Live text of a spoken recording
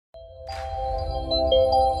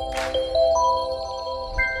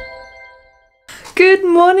Good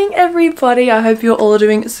morning everybody, I hope you're all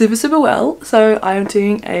doing super well. So I'm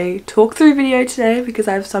doing a talk through video today because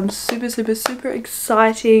I have some super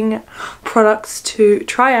exciting products to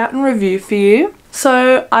try out and review for you.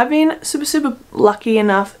 So I've been super lucky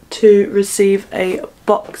enough to receive a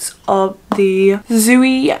box of the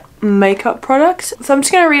Zuii makeup products. So I'm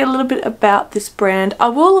just going to read a little bit about this brand. I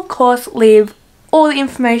will of course leave all the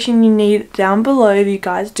information you need down below if you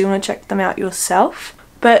guys do want to check them out yourself.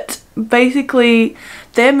 But basically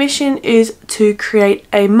their mission is to create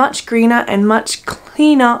a much greener and much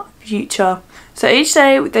cleaner future. So each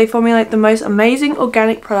day they formulate the most amazing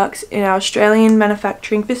organic products in our Australian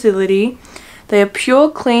manufacturing facility. They are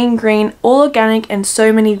pure, clean, green, all organic, and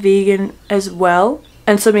so many vegan as well.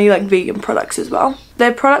 And so many like vegan products as well.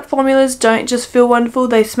 Their product formulas don't just feel wonderful,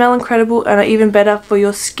 they smell incredible and are even better for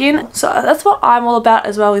your skin. So that's what I'm all about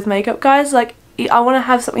as well with makeup, guys. Like, I want to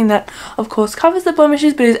have something that of course covers the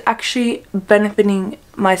blemishes but is actually benefiting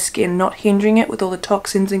my skin, not hindering it with all the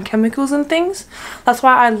toxins and chemicals and things. That's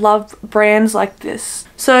why I love brands like this.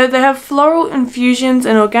 So they have floral infusions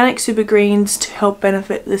and organic super greens to help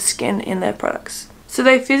benefit the skin in their products. So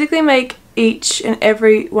they physically make each and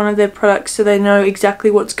every one of their products so they know exactly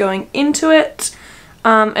what's going into it,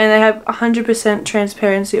 and they have 100%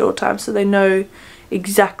 transparency at all times, so they know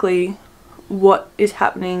exactly what is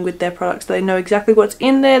happening with their products. They know exactly what's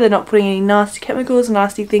in there. They're not putting any nasty chemicals,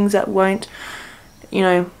 nasty things that won't, you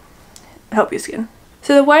know, help your skin.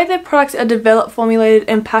 So the way their products are developed, formulated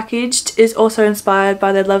and packaged is also inspired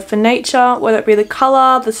by their love for nature, whether it be the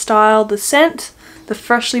colour, the style, the scent, the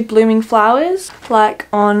freshly blooming flowers, like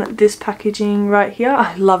on this packaging right here.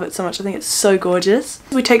 I love it so much. I think it's so gorgeous.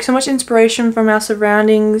 We take so much inspiration from our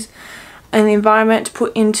surroundings and the environment to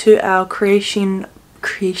put into our creation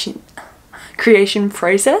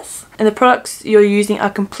process, and the products you're using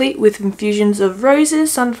are complete with infusions of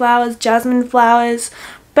roses, sunflowers, jasmine flowers,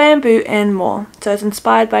 bamboo and more. So it's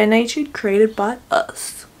inspired by nature, created by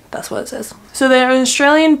us. That's what it says. So they're an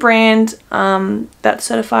Australian brand that's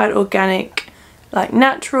certified organic, like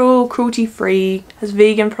natural, cruelty free, has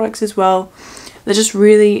vegan products as well. They're just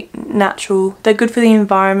really natural, they're good for the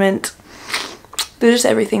environment, they're just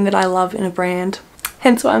everything that I love in a brand.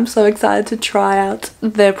 Hence why I'm so excited to try out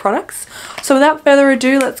their products. So without further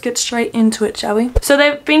ado, let's get straight into it, shall we? So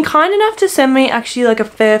they've been kind enough to send me actually like a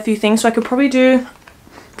fair few things, so I could probably do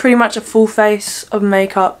pretty much a full face of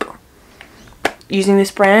makeup using this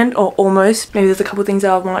brand, or almost. Maybe there's a couple things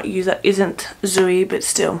that I might use that isn't Zuii, but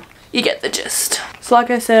still, you get the gist. So like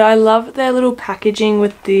I said, I love their little packaging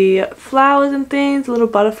with the flowers and things, the little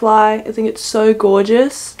butterfly. I think it's so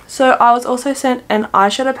gorgeous. So I was also sent an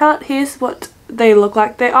eyeshadow palette. Here's what they look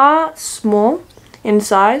like. They are small in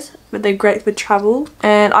size, but they're great for travel.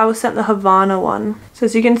 And I was sent the Havannah one. So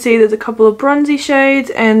as you can see, there's a couple of bronzy shades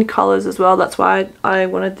and colours as well. That's why I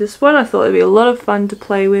wanted this one. I thought it'd be a lot of fun to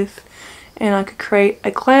play with, and I could create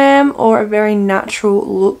a glam or a very natural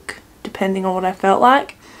look depending on what I felt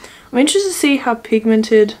like. I'm interested to see how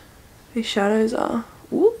pigmented these shadows are.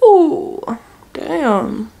 Ooh,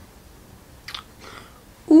 damn.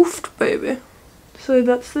 Oofed, baby. So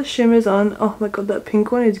that's the shimmers on. Oh my god, that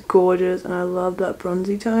pink one is gorgeous and I love that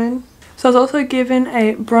bronzy tone. So I was also given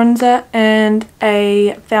a bronzer and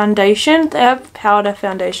a foundation. They have powder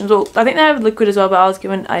foundations. Well, I think they have liquid as well, but I was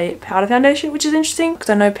given a powder foundation, which is interesting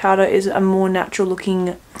because I know powder is a more natural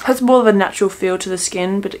looking, has more of a natural feel to the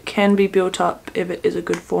skin, but it can be built up if it is a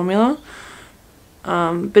good formula.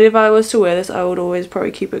 But if I was to wear this, I would always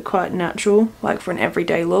probably keep it quite natural, like for an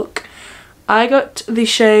everyday look. I got the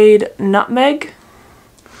shade Nutmeg.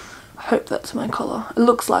 I hope that's my colour. It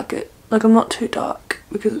looks like it. Like, I'm not too dark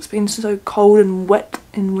because it's been so cold and wet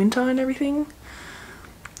in winter and everything.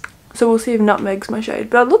 So we'll see if Nutmeg's my shade.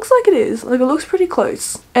 But it looks like it is. Like, it looks pretty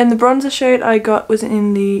close. And the bronzer shade I got was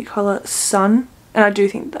in the colour Sun. And I do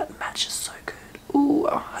think that matches so good. Ooh,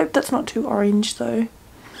 I hope that's not too orange though.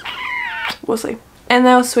 We'll see. And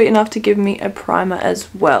they were sweet enough to give me a primer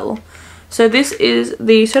as well. So this is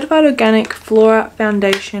the Certified Organic Flora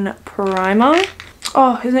Foundation Primer.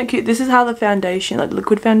 Oh, isn't it cute? This is how the foundation, like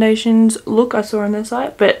liquid foundations look, I saw on their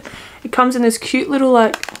site. But it comes in this cute little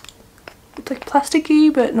like, it's like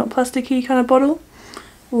plasticky but not plasticky kind of bottle.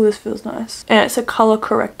 Oh, this feels nice. And it's a colour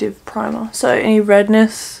corrective primer. So any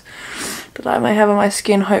redness that I may have on my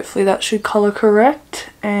skin, hopefully that should colour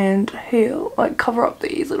correct and heal, like cover up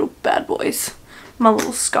these little bad boys. My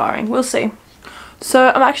little scarring, we'll see. So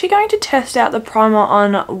I'm actually going to test out the primer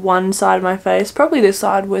on one side of my face, probably this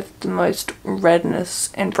side with the most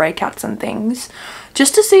redness and breakouts and things,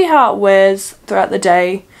 just to see how it wears throughout the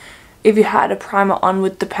day if you had a primer on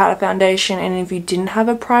with the powder foundation and if you didn't have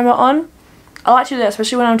a primer on. I like to do that,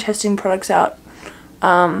 especially when I'm testing products out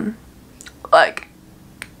like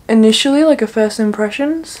initially, like a first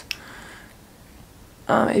impressions.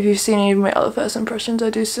 If you've seen any of my other first impressions, I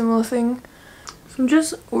do a similar thing. So I'm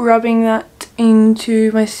just rubbing that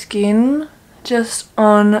into my skin, just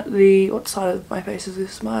on the, what side of my face is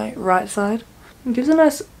this? My right side. It gives a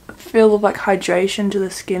nice feel of like hydration to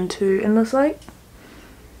the skin too, and there's like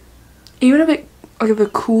even a bit like of a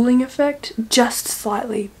cooling effect, just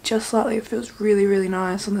slightly. It feels really, really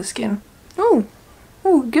nice on the skin. Oh,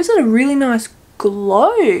 it gives it a really nice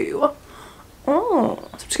glow. Oh, so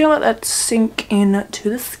I'm just gonna let that sink in to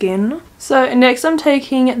the skin. So next I'm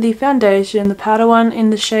taking the foundation, the powder one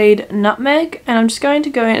in the shade Nutmeg, and I'm just going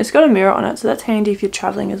to go in. It's got a mirror on it, so that's handy if you're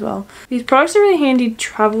traveling as well. These products are really handy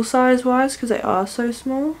travel size wise because they are so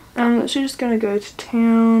small. I'm actually just going to go to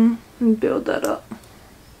town and build that up.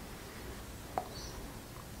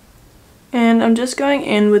 And I'm just going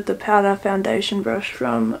in with the powder foundation brush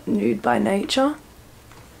from Nude by Nature.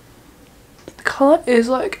 The colour is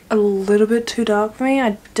like a little bit too dark for me.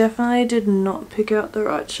 I definitely did not pick out the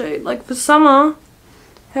right shade. Like for summer,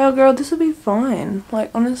 hell girl, this would be fine.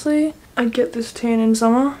 Like honestly, I'd get this tan in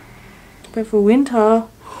summer. But for winter,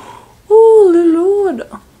 oh lord,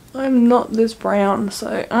 I'm not this brown,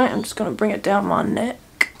 so I am just going to bring it down my neck.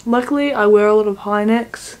 Luckily, I wear a lot of high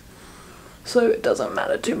necks, so it doesn't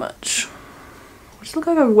matter too much. I just look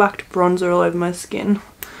like I've whacked bronzer all over my skin,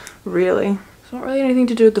 really. It's not really anything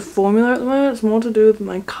to do with the formula at the moment, it's more to do with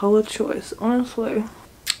my colour choice, honestly.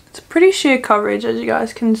 It's a pretty sheer coverage, as you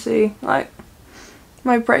guys can see. Like,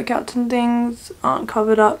 my breakouts and things aren't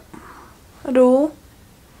covered up at all.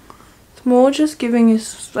 It's more just giving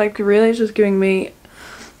us, like, really just giving me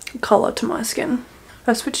colour to my skin.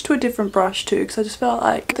 I switched to a different brush too, because I just felt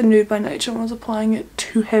like the Nude by Nature one was applying it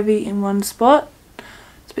too heavy in one spot.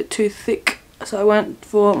 It's a bit too thick, so I went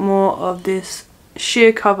for more of this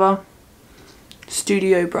sheer cover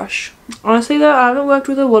studio brush. Honestly though, I haven't worked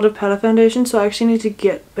with a lot of powder foundation, so I actually need to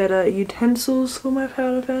get better utensils for my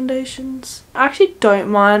powder foundations. I actually don't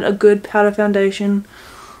mind a good powder foundation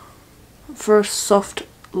for a soft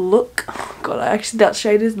look. God, that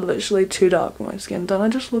shade is literally too dark for my skin. Don't I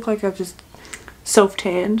just look like I've just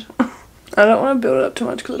self-tanned? I don't want to build it up too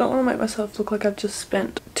much because I don't want to make myself look like I've just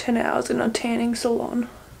spent 10 hours in a tanning salon.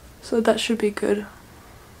 So that should be good.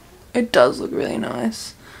 It does look really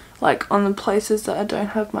nice. Like on the places that I don't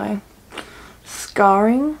have my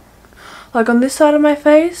scarring. Like on this side of my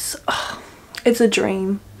face, it's a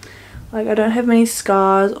dream. Like I don't have many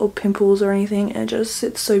scars or pimples or anything, and it just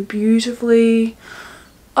sits so beautifully.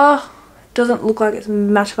 It doesn't look like it's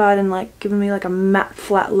mattified and like giving me like a matte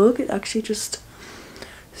flat look. It actually just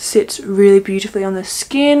sits really beautifully on the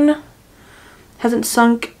skin. Hasn't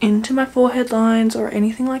sunk into my forehead lines or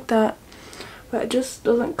anything like that, but it just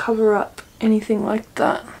doesn't cover up anything like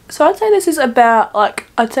that. So I'd say this is about like,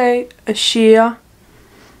 I'd say a sheer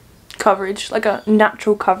coverage, like a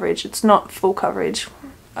natural coverage. It's not full coverage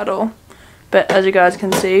at all, but as you guys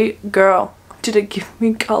can see, girl, did it give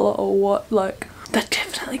me colour or what? Like that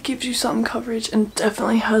definitely gives you some coverage and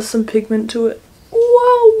definitely has some pigment to it.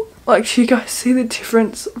 Whoa! Like, do you guys see the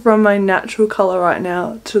difference from my natural colour right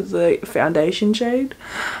now to the foundation shade?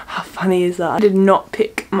 How funny is that? I did not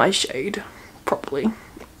pick my shade properly.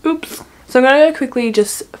 Oops. So I'm going to go quickly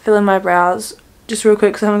just fill in my brows just real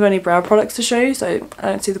quick because I haven't got any brow products to show you, so I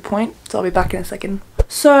don't see the point. So I'll be back in a second.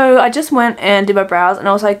 So I just went and did my brows and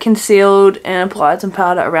also concealed and applied some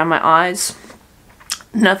powder around my eyes.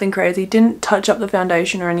 Nothing crazy. Didn't touch up the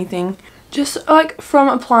foundation or anything. Just like from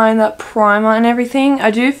applying that primer and everything,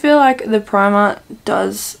 I do feel like the primer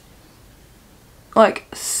does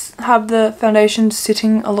like have the foundation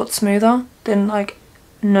sitting a lot smoother than like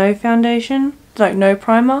no foundation, like no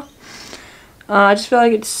primer. I just feel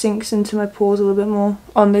like it sinks into my pores a little bit more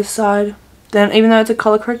on this side. Then even though it's a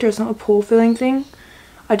colour corrector, it's not a pore filling thing.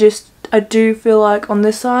 I do feel like on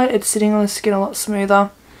this side it's sitting on the skin a lot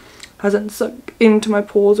smoother. Hasn't sunk into my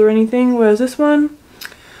pores or anything, whereas this one,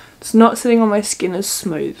 it's not sitting on my skin as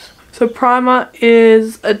smooth. So primer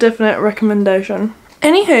is a definite recommendation.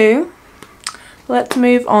 Anywho, let's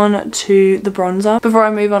move on to the bronzer. Before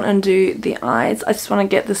I move on and do the eyes, I just want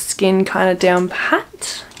to get the skin kind of down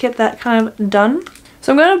pat. Get that kind of done.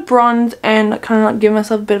 So I'm going to bronze and kind of like give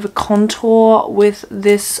myself a bit of a contour with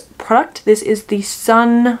this product. This is the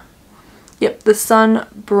Sun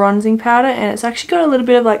bronzing powder, and it's actually got a little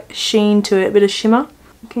bit of like sheen to it, a bit of shimmer.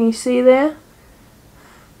 Can you see there?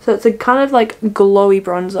 So it's a kind of like glowy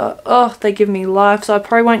bronzer. Oh, they give me life. So I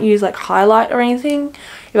probably won't use like highlight or anything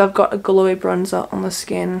if I've got a glowy bronzer on the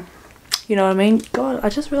skin. You know what I mean? God, I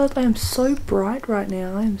just realised I am so bright right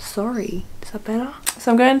now. I am sorry. Is that better? So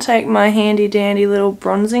I'm going to take my handy dandy little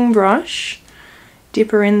bronzing brush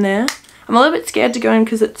dip her in there. I'm a little bit scared to go in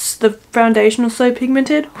because the foundation was so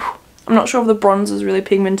pigmented. I'm not sure if the bronzer is really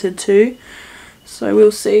pigmented too, so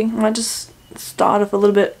we'll see. I might just start off a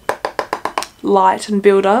little bit light and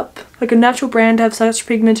build up. Like, a natural brand to have such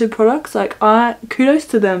pigmented products, like, kudos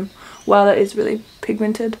to them. Wow, that is really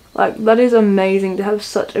pigmented. Like, that is amazing to have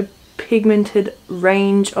such a pigmented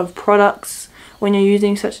range of products when you're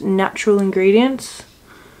using such natural ingredients.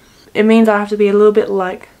 It means I have to be a little bit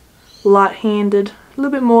like light-handed, a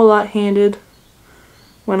little bit more light-handed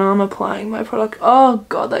when I'm applying my product. Oh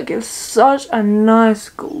god, that gives such a nice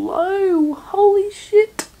glow. Holy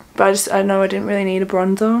shit. But I know I didn't really need a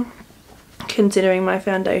bronzer, considering my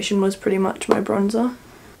foundation was pretty much my bronzer.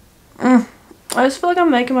 I just feel like I'm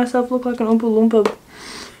making myself look like an Oompa Loompa.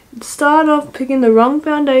 Start off picking the wrong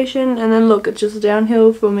foundation, and then look, it's just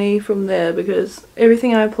downhill for me from there, because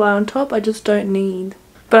everything I apply on top I just don't need.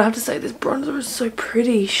 But I have to say, this bronzer is so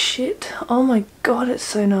pretty. Shit. Oh my god, it's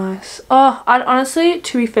so nice. Oh, I'd honestly,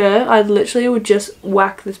 to be fair, I literally would just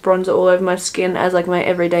whack this bronzer all over my skin as like my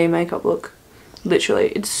everyday makeup look. Literally,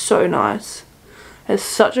 it's so nice. It's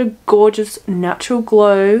such a gorgeous natural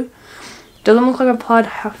glow. Doesn't look like I've applied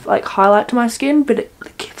highlight to my skin, but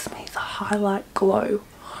it gives me the highlight glow.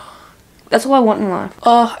 That's all I want in life.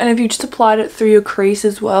 Oh, and if you just applied it through your crease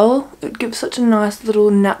as well, it gives such a nice little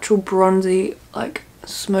natural bronzy, like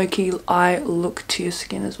smoky eye look to your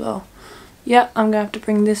skin as well. Yeah, I'm gonna have to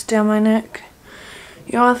bring this down my neck.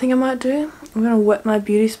 You know what I think I might do? I'm gonna wet my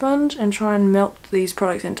beauty sponge and try and melt these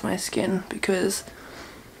products into my skin, because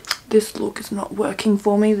this look is not working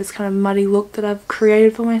for me, this kind of muddy look that I've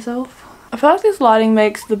created for myself. I feel like this lighting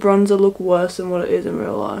makes the bronzer look worse than what it is in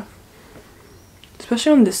real life.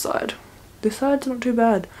 Especially on this side. This side's not too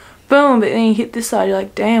bad. Boom, but then you hit this side, you're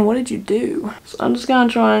like, damn, what did you do? So I'm just gonna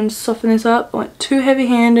try and soften this up. I went too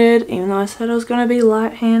heavy-handed, even though I said I was gonna be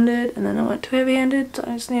light-handed, and then I went too heavy-handed, so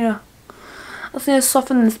I just need to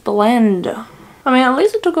soften this blend. I mean, at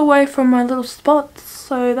least it took away from my little spots,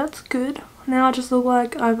 so that's good. Now I just look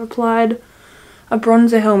like I've applied a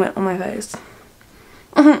bronzer helmet on my face.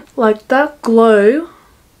 Like, that glow.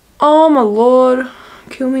 Oh my lord.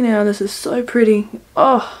 Kill me now, this is so pretty.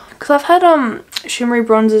 Oh. Because I've had shimmery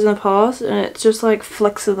bronzers in the past, and it's just like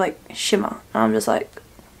flecks of like shimmer. And I'm just like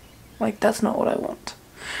that's not what I want.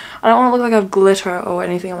 I don't want to look like I have glitter or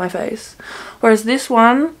anything on my face. Whereas this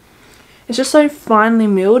one, it's just so finely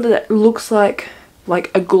milled that it looks like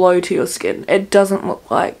a glow to your skin. It doesn't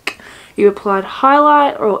look like you applied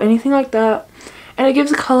highlight or anything like that. And it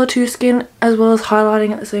gives a colour to your skin as well as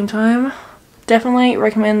highlighting at the same time. Definitely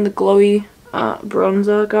recommend the glowy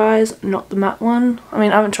bronzer, guys, not the matte one. I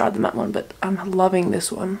mean, I haven't tried the matte one, but I'm loving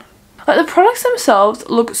this one. Like, the products themselves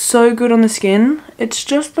look so good on the skin. It's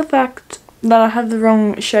just the fact that I have the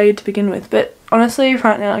wrong shade to begin with. But honestly,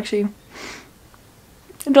 right now, actually,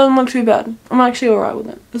 it doesn't look too bad. I'm actually alright with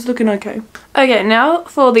it. It's looking okay. Okay, now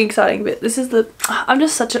for the exciting bit. This is I'm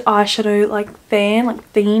just such an eyeshadow fan,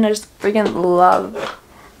 fiend. I just freaking love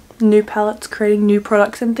new palettes, creating new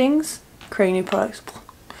products and things.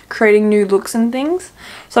 Creating new looks and things.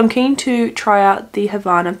 So I'm keen to try out the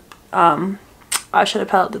Havannah eyeshadow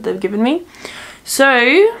palette that they've given me.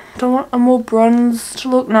 So, do I want a more bronzed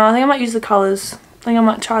look? No, I think I might use the colours. I think I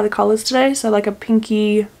might try the colours today. So like a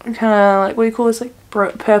pinky, kind of like, what do you call this? Like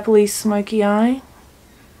purpley smoky eye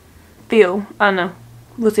feel. I don't know.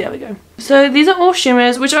 We'll see how we go. So these are all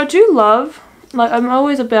shimmers, which I do love. Like, I'm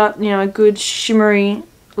always about, you know, a good shimmery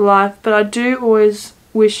life, but I do always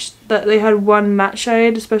wish that they had one matte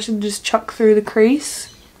shade, especially to just chuck through the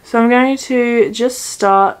crease. So I'm going to just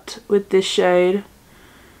start with this shade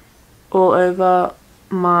all over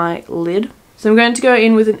my lid. So I'm going to go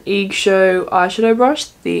in with an Eyeshadow eyeshadow brush,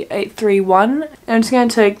 the 831. And I'm just going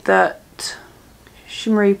to take that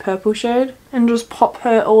shimmery purple shade and just pop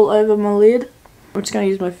her all over my lid. I'm just going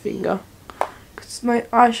to use my finger because my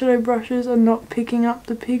eyeshadow brushes are not picking up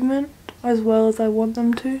the pigment as well as I want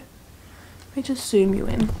them to. Let me just zoom you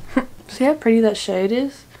in. See how pretty that shade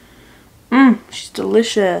is? She's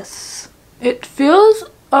delicious. It feels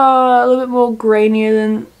a little bit more grainier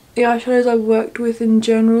than the eyeshadows I've worked with in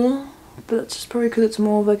general, but that's just probably because it's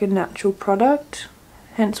more of like a natural product.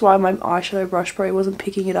 Hence why my eyeshadow brush probably wasn't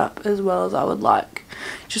picking it up as well as I would like.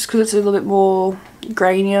 Just because it's a little bit more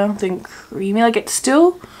grainier than creamy. Like, it's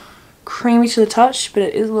still creamy to the touch, but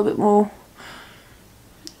it is a little bit more,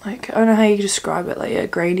 like, I don't know how you describe it, like, yeah,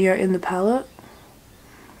 grainier in the palette.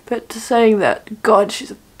 But to saying that, God,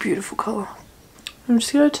 she's a beautiful colour. I'm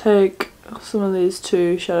just going to take some of these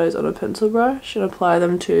two shadows on a pencil brush and apply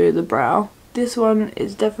them to the brow. This one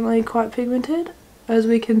is definitely quite pigmented, as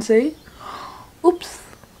we can see. Oops.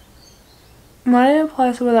 Might even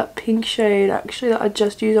apply some of that pink shade actually that I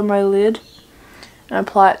just used on my lid and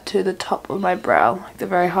apply it to the top of my brow, like the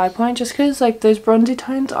very high point, just because like those bronzy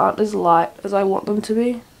tones aren't as light as I want them to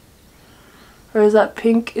be. Whereas that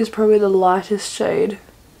pink is probably the lightest shade.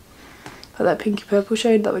 Like that pinky purple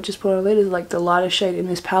shade that we just put on the lid is like the lightest shade in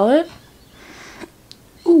this palette.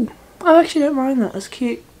 Ooh, I actually don't mind that, that's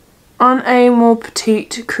cute. On a more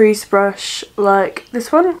petite crease brush like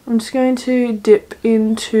this one, I'm just going to dip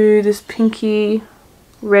into this pinky,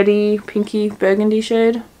 reddy, pinky burgundy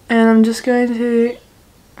shade. And I'm just going to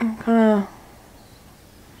kind of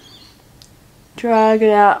drag it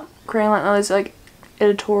out, creating like those like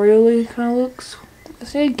editorially kind of looks.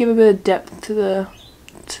 Just need to give a bit of depth to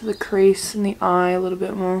the crease and the eye a little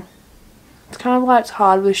bit more. It's kind of why it's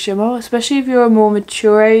hard with shimmer, especially if you're a more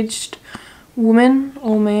mature aged woman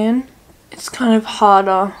or man. It's kind of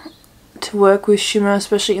harder to work with shimmer,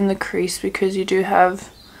 especially in the crease, because you do have,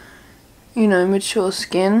 you know, mature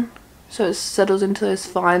skin, so it settles into those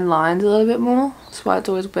fine lines a little bit more. That's why it's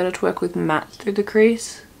always better to work with matte through the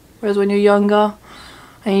crease, whereas when you're younger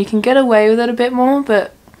and you can get away with it a bit more,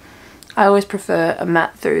 but I always prefer a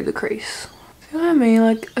matte through the crease. You know what I mean?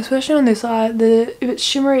 Like, especially on this eye, if it's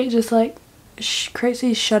shimmery, it just like creates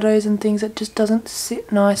these shadows and things that just doesn't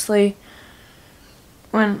sit nicely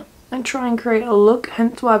when I try and create a look,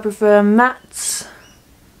 hence why I prefer mattes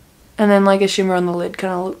and then like a shimmer on the lid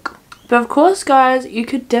kind of look. But of course guys, you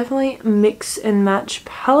could definitely mix and match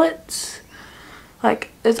palettes.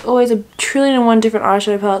 Like there's always a trillion and one different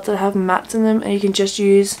eyeshadow palettes that have mattes in them, and you can just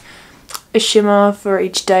use a shimmer for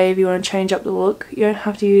each day if you want to change up the look. You don't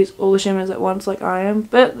have to use all the shimmers at once like I am,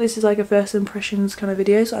 but this is like a first impressions kind of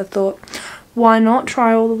video, so I thought why not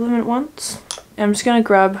try all of them at once. And I'm just going to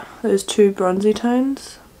grab those two bronzy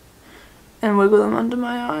tones and wiggle them under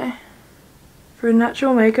my eye. For a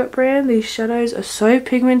natural makeup brand, these shadows are so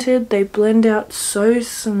pigmented, they blend out so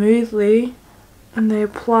smoothly and they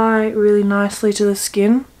apply really nicely to the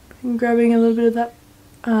skin. I'm grabbing a little bit of that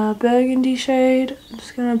burgundy shade. I'm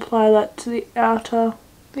just going to apply that to the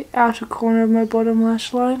outer corner of my bottom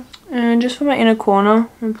lash line. And just for my inner corner,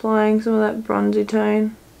 I'm applying some of that bronzy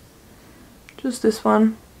tone. Just this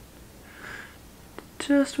one.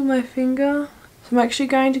 Just with my finger. So I'm actually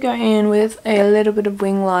going to go in with a little bit of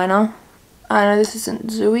wing liner. I know this isn't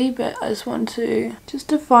Zuii, but I just want to just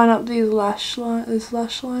define up this lash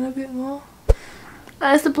line a bit more.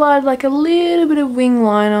 I just applied like a little bit of wing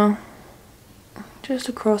liner just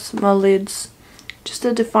across my lids, just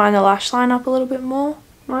to define the lash line up a little bit more.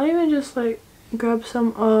 Might even just like grab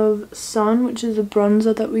some of Sun, which is the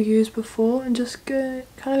bronzer that we used before, and just go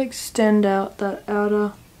kind of extend out that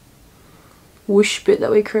outer whoosh bit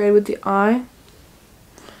that we created with the eye.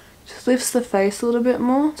 Just lifts the face a little bit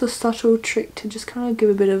more. It's a subtle trick to just kind of give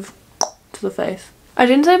a bit of to the face. I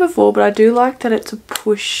didn't say before, but I do like that it's a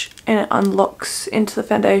push and it unlocks into the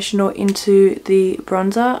foundation or into the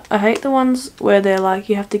bronzer. I hate the ones where they're like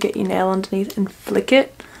you have to get your nail underneath and flick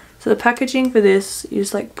it. So the packaging for this, you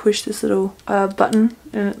just like push this little button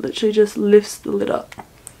and it literally just lifts the lid up.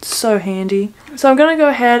 It's so handy. So I'm going to go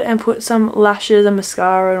ahead and put some lashes and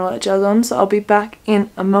mascara and all that jazz on, so I'll be back in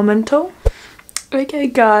a momento. Okay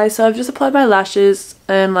guys, so I've just applied my lashes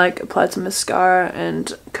and like applied some mascara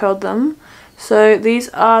and curled them. So these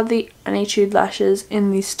are the Anitude lashes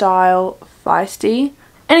in the style Feisty.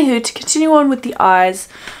 Anywho, to continue on with the eyes,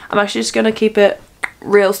 I'm actually just going to keep it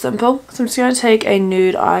real simple. So I'm just going to take a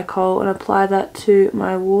nude eye kohl and apply that to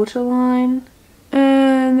my waterline.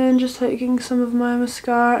 And then just taking some of my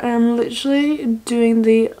mascara and I'm literally doing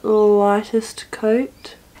the lightest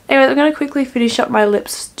coat. Anyway, I'm going to quickly finish up my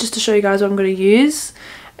lips just to show you guys what I'm going to use.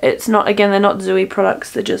 It's not, again, they're not Zuii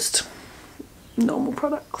products, they're just normal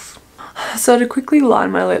products. So to quickly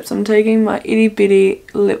line my lips, I'm taking my itty bitty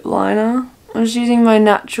lip liner. I'm just using my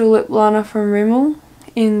natural lip liner from Rimmel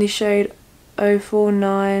in the shade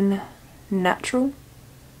 049 Natural.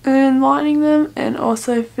 And lining them and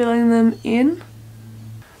also filling them in.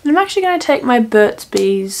 And I'm actually going to take my Burt's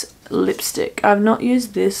Bees lipstick. I've not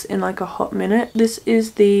used this in like a hot minute. This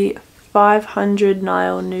is the 500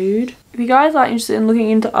 Nile Nude. If you guys are interested in looking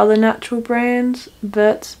into other natural brands,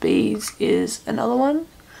 Burt's Bees is another one.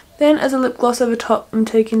 Then as a lip gloss over top, I'm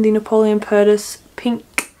taking the Napoleon Perdis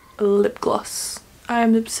Pink Lip Gloss. I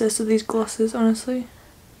am obsessed with these glosses, honestly.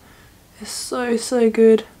 They're so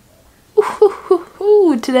good.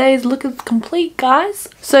 Ooh, today's look is complete, guys.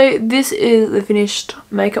 So this is the finished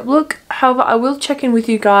makeup look. However, I will check in with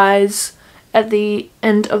you guys at the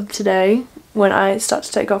end of today when I start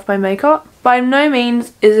to take off my makeup. By no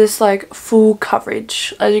means is this like full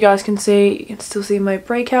coverage. As you guys can see, you can still see my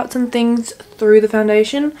breakouts and things through the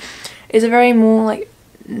foundation. It's a very more like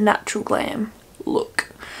natural glam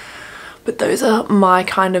look. But those are my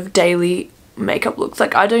kind of daily makeup looks.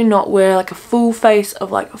 Like, I do not wear like a full face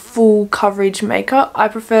of like full coverage makeup. I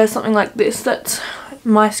prefer something like this that's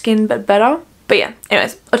my skin but better. But yeah,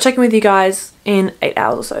 anyways, I'll check in with you guys in 8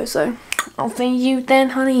 hours or so. So I'll see you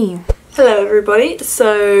then, honey. Hello everybody,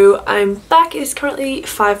 so I'm back. It is currently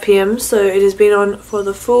 5 p.m, so it has been on for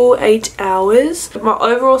the full 8 hours. My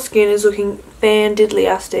overall skin is looking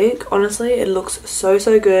fan-diddly-astic. Honestly, it looks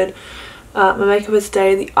so good. My makeup has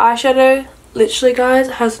stayed. The eyeshadow, literally guys,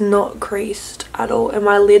 has not creased at all, and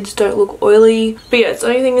my lids don't look oily. But yeah, the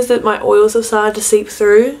only thing is that my oils have started to seep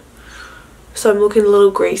through, so I'm looking a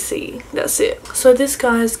little greasy. That's it. So this,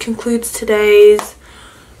 guys, concludes today's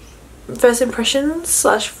first impressions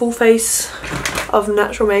slash full face of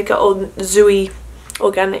natural makeup, or Zuii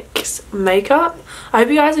Organic makeup. I hope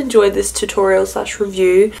you guys enjoyed this tutorial slash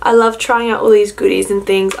review. I love trying out all these goodies and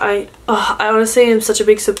things. I honestly am such a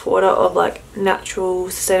big supporter of like natural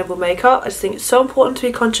sustainable makeup. I just think it's so important to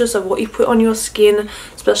be conscious of what you put on your skin,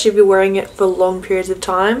 especially if you're wearing it for long periods of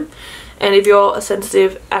time. And if you're a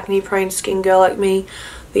sensitive, acne prone skin girl like me,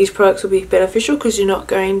 these products will be beneficial because you're not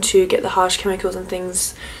going to get the harsh chemicals and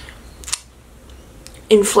things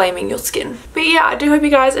inflaming your skin. But yeah, I do hope you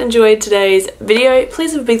guys enjoyed today's video.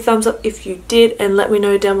 Please leave a big thumbs up if you did, and let me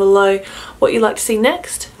know down below what you'd like to see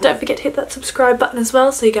next. Don't forget to hit that subscribe button as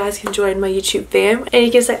well so you guys can join my YouTube fam and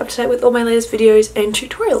you can stay up to date with all my latest videos and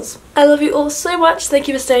tutorials. I love you all so much. Thank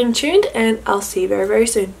you for staying tuned, and I'll see you very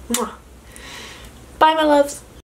soon. Mwah. Bye my loves.